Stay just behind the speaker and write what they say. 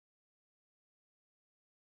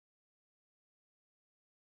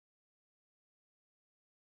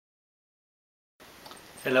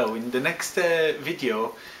Hello, in the next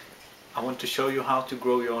video I want to show you how to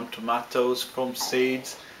grow your own tomatoes from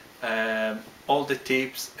seeds, all the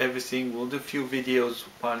tips, everything. We'll do a few videos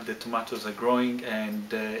while the tomatoes are growing,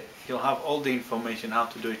 and you'll have all the information how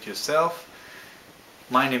to do it yourself.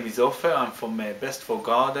 My name is Ofer, I'm from Best for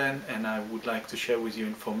Garden, and I would like to share with you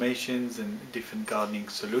informations and different gardening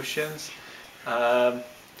solutions.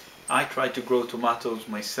 I try to grow tomatoes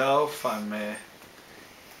myself. I'm a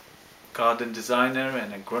garden designer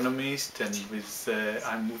and agronomist, and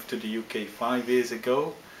I moved to the UK 5 years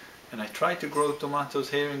ago, and I tried to grow tomatoes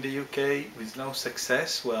here in the UK with no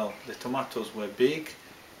success. Well, the tomatoes were big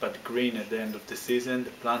but green at the end of the season. The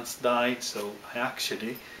plants died, so I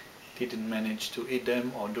actually didn't manage to eat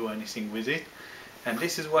them or do anything with it. And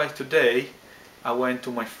this is why today I went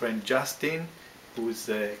to my friend Justin, who is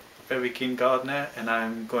a very keen gardener, and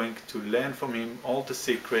I'm going to learn from him all the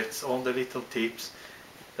secrets, all the little tips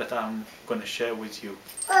that I'm going to share with you.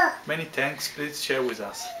 Many thanks. Please share with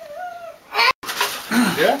us.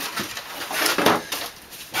 Yeah?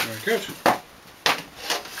 Very good.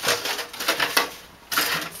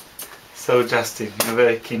 So Justin, you're a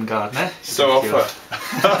very keen gardener. So Ofer.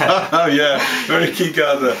 Oh yeah, very keen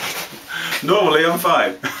gardener. Normally I'm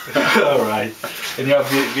fine. Alright. And you have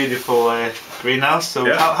a beautiful greenhouse. So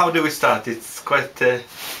yeah. how do we start? It's quite, I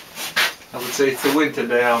would say it's a winter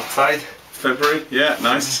day outside. February, yeah,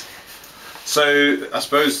 nice. So I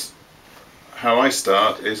suppose how I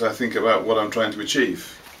start is I think about what I'm trying to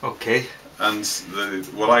achieve. Okay. And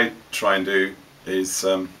what I try and do is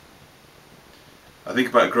I think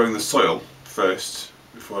about growing the soil first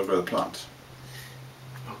before I grow the plant.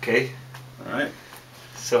 Okay. Alright.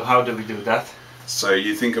 So how do we do that? So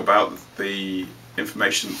you think about the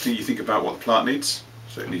information, you think about what the plant needs.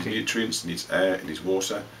 So it needs nutrients, it needs air, it needs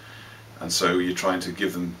water. And so you're trying to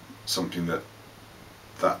give them something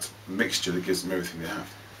that mixture that gives them everything they have.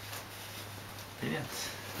 Brilliant,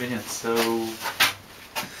 brilliant. So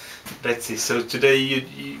let's see. So today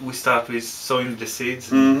we start with sowing the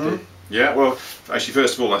seeds. And yeah. Well, actually,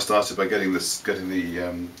 first of all, I started by getting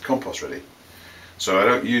the compost ready. So I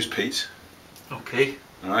don't use peat. Okay.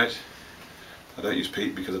 All right. I don't use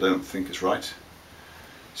peat because I don't think it's right.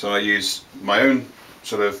 So I use my own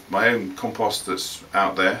compost that's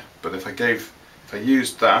out there. But if I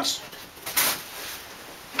used that,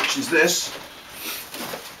 which is this,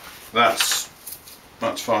 that's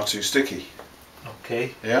far too sticky.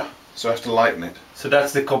 Okay. Yeah. So I have to lighten it. So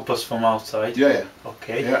that's the compost from outside. Yeah. Yeah.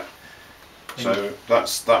 Okay. Yeah. So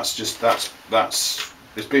that's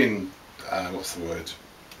it's been what's the word?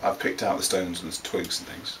 I've picked out the stones and the twigs and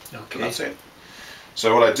things. Okay. And that's it.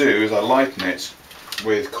 So what I do is I lighten it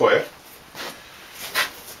with coir,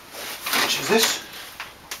 which is this.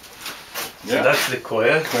 So that's the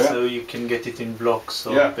coir, so you can get it in blocks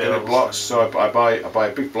or in blocks. So I buy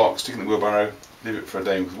a big block, stick it in the wheelbarrow, leave it for a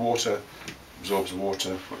day with water, absorbs the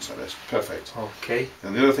water, looks like this, perfect. Okay.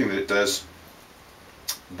 And the other thing that it does,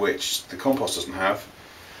 which the compost doesn't have,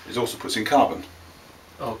 is also puts in carbon.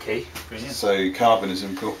 Okay, brilliant. So carbon is an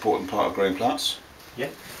important part of growing plants. Yeah.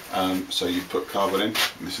 So you put carbon in,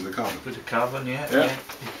 and this is the carbon. Put the carbon, yeah.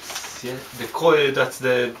 Yeah. The coir, that's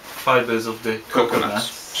the fibers of the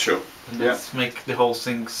coconuts. Sure. And let's make the whole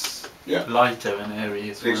things lighter and airy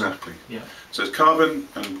as well. Exactly. Yeah. So it's carbon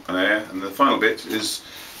and air, and the final bit is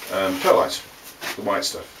perlite, the white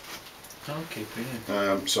stuff. Okay,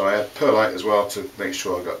 brilliant. So I add perlite as well to make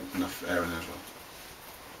sure I've got enough air in there as well.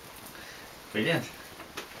 Brilliant.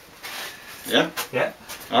 Yeah? Yeah.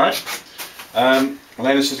 Alright. And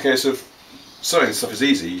then it's just a case of sowing. This stuff is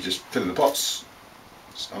easy, you just fill in the pots.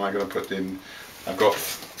 And I'm going to put in, I've got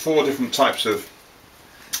 4 different types of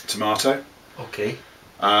tomato. Okay.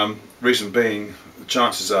 Reason being, the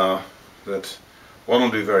chances are that 1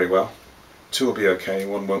 will do very well, 2 will be okay,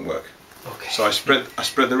 1 won't work. Okay. So I spread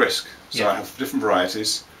the risk. So I have different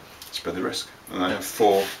varieties, spread the risk, and I have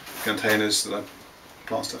 4 containers that I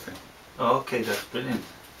plant stuff in. Okay, that's brilliant.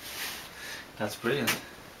 That's brilliant.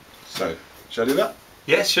 So, shall I do that?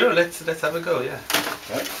 Yeah, sure. Let's have a go. Yeah.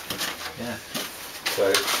 Okay. Yeah.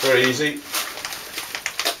 So very easy.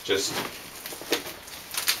 Just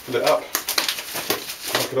fill it up,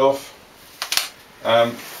 knock it off,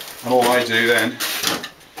 and all I do then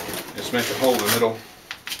is make a hole in the middle.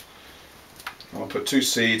 I'll put 2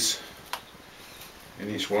 seeds in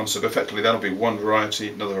each one, so effectively that'll be 1 variety,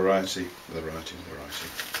 another variety, another variety, another variety.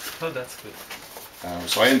 Oh, that's good.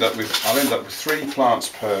 So I'll end up with 3 plants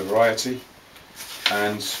per variety,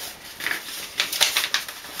 and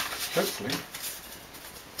hopefully.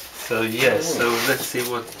 So so let's see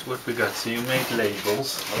what we got. So you made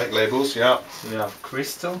labels. I make labels, yeah. So we have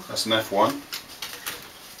crystal. That's an F1.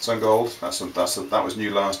 Sun Gold. That was new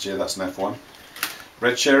last year. That's an F1.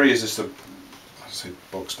 Red Cherry is just a, I say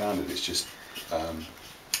bog standard. It's just I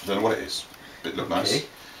don't know what it is. It looked nice.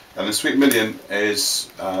 And the Sweet Million is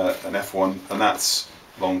an F1, and that's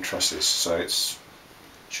long trusses. So it's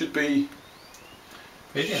should be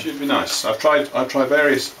nice. I've tried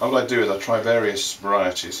various. What I do is I try various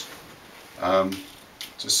varieties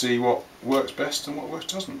to see what works best and what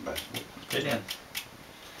doesn't best. Brilliant.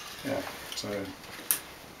 Yeah. So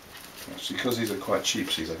actually, because these are quite cheap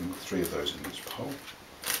seeds, I can put 3 of those in each hole.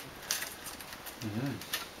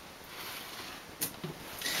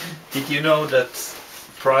 Did you know that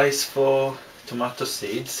price for tomato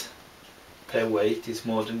seeds per weight is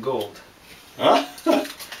more than gold? Huh?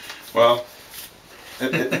 Well,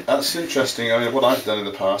 that's interesting. I mean, what I've done in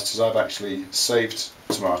the past is I've actually saved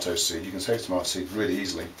tomato seed. You can save tomato seed really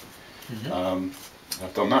easily.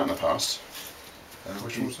 I've done that in the past.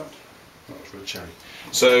 Which one was that? That was Red Cherry.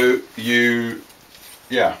 So you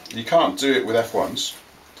can't do it with F1s,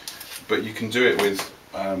 but you can do it with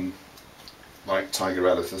like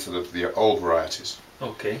Tigerella, the sort of the old varieties.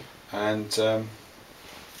 Okay. And yeah,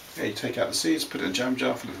 you take out the seeds, put it in a jam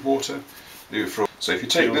jar, fill it with water, leave it for. So if you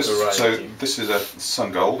take this, so this is a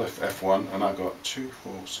Sun Gold F1, and I've got 2,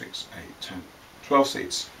 4, 6, 8, 10, 12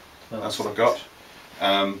 seeds. That's what I've got.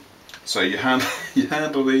 So you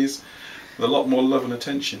handle these with a lot more love and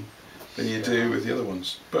attention than you do with the other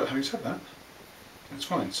ones. But having said that, it's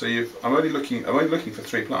fine. So I'm only looking for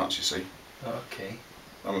 3 plants. You see. Okay.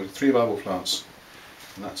 I'm with 3 viable plants,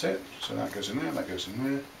 and that's it. So that goes in there. That goes in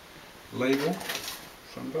there. Label,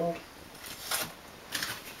 Sun Gold.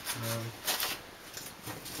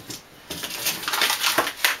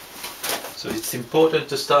 So it's important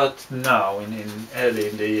to start now, in early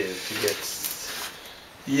in the year, to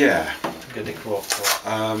get the crop.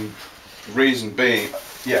 Reason being,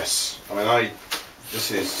 yes. I mean,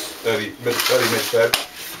 this is early mid Feb,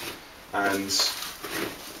 and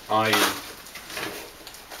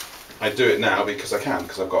I do it now because I can,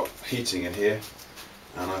 because I've got heating in here,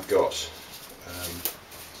 and I've got.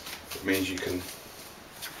 It means you can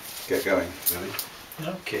get going, really.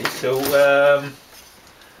 Okay, so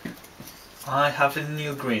I have a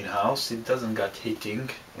new greenhouse. It doesn't got heating.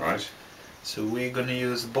 Right. So we're gonna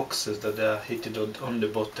use boxes that are heated on the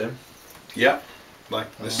bottom. Yeah, like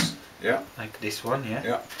this. Yeah. Like this one, yeah.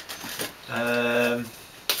 Yeah.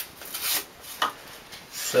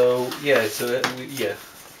 So yeah,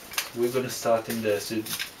 we're gonna start in there. So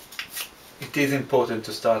it is important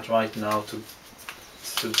to start right now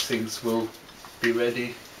so things will be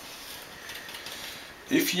ready.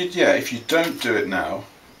 If you don't do it now,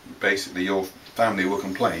 basically your family will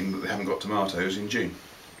complain that they haven't got tomatoes in June.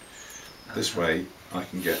 This way, I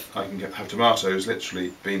can have tomatoes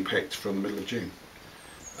literally being picked from the middle of June.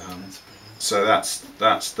 So that's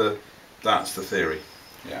the theory.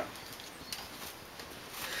 Yeah.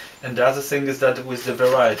 And the other thing is that with the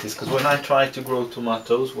varieties, because when I tried to grow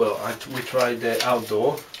tomatoes, well, we tried the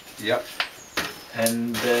outdoor. Yep.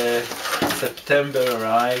 And September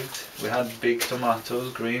arrived. We had big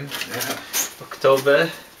tomatoes, green. Yeah. October,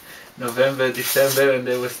 November, December, and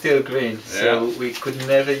they were still green. So Yeah. we could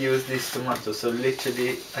never use these tomatoes. So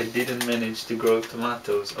literally, I didn't manage to grow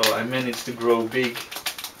tomatoes. Or I managed to grow big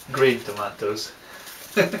green tomatoes.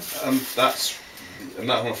 And that,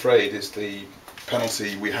 I'm afraid, is the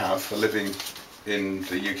penalty we have for living in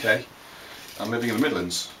the UK and living in the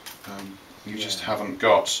Midlands. You just haven't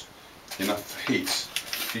got enough heat.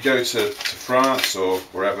 If you go to France or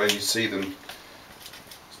wherever, you see them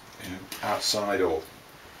outside, or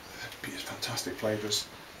fantastic flavours.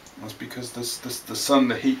 That's because the sun,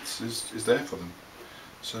 the heat is there for them.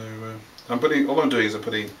 So all I'm doing is I'm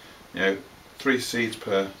putting 3 seeds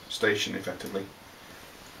per station effectively.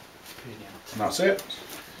 Brilliant. And that's it.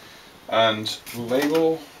 And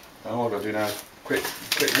label. And what do I do now? Quick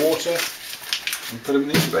water, and put them in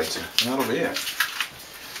the incubator, and that'll be it.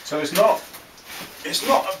 So it's not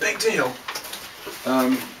a big deal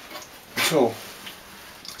at all.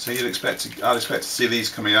 So I'd expect to see these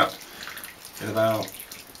coming up in about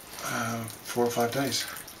 4 or 5 days.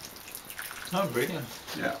 Oh, brilliant.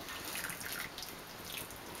 Yeah.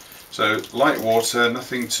 So light water,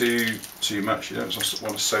 nothing too much. You don't just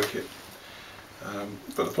want to soak it.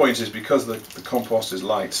 But the point is, because the compost is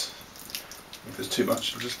light, if there's too much,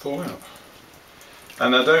 it'll just fall out.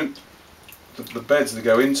 And the beds they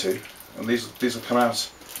go into, and these will come out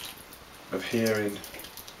of here in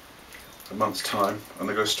a month's time, and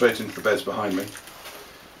they go straight into the beds behind me,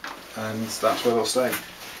 and that's where they'll stay.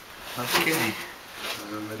 Okay.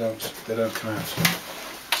 They don't come out.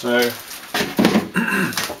 So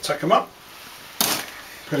tuck them up,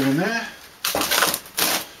 put them in there,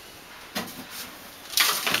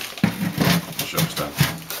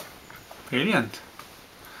 Brilliant.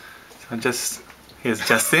 So just, here's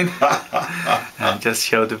Justin. And just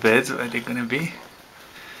show the beds where they're gonna be.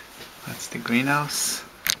 That's the greenhouse.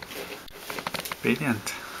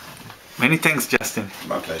 Brilliant. Many thanks, Justin.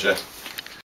 My pleasure.